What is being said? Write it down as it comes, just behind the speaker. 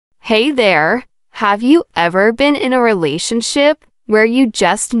Hey there, have you ever been in a relationship where you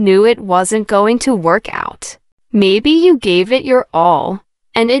just knew it wasn't going to work out? Maybe you gave it your all,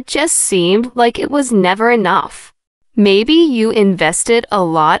 and it just seemed like it was never enough. Maybe you invested a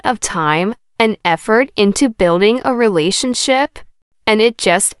lot of time and effort into building a relationship, and it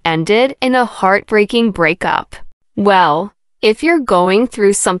just ended in a heartbreaking breakup. Well, if you're going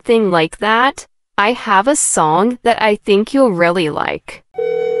through something like that, I have a song that I think you'll really like.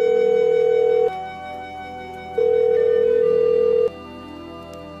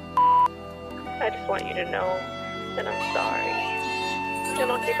 I just want you to know that I'm sorry.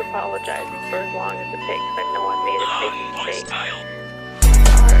 And I'll keep apologizing for as long as it takes. I know I made a big mistake.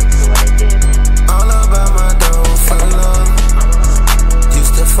 Sorry for what I did. All about my dough for love.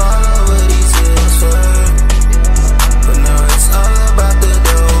 Used to follow what he said for, but now it's all about the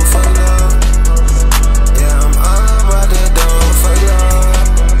dough for love. Yeah, I'm all about the dough for love.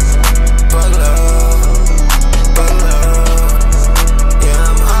 For love. For love. Yeah,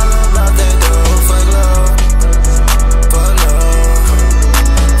 I'm all about that dough for love. For love.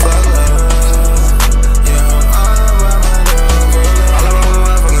 For love. Yeah, I'm all about my dough for love. All about my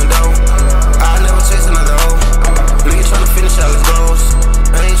motherfucking dough. I never chase another hoe. Nigga tryna finish all his goals.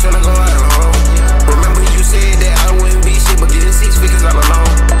 I ain't tryna go out on home. Remember you said that I wouldn't be shit, but getting 6 figures all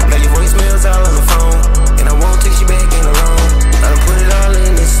alone. Now your voicemails all on the phone, and I won't text you back in alone. I done put it all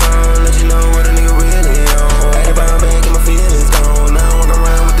in this song, let you know what a nigga really on. I can buy back and my feelings gone. Now I walk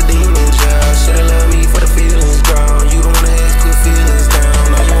around with the demons, child. Shoulda loved me for the feelings grown. You don't wanna ask, put feelings down.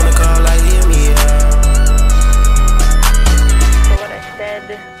 Now you wanna call, like, hear me out. For what I said,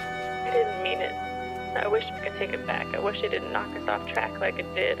 I didn't mean it. I wish I could take it back. I wish it didn't knock us off track like it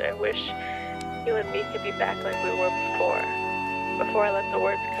did. I wish you and me could be back like we were before. Before I let the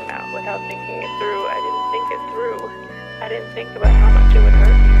words come out without thinking it through. I didn't think it through. I didn't think about how much it would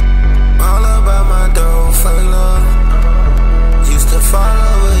hurt you. All about my dough for love. Used to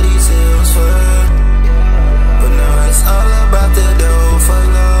follow what he said for, but now it's all about the dough for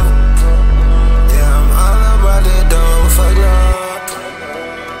love. Yeah, I'm all about the dough for love.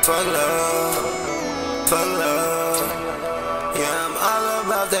 For love. For love. Yeah, I'm all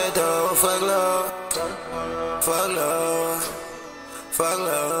about that dough for love. For love. For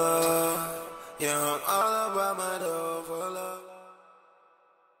love. Yeah, I'm all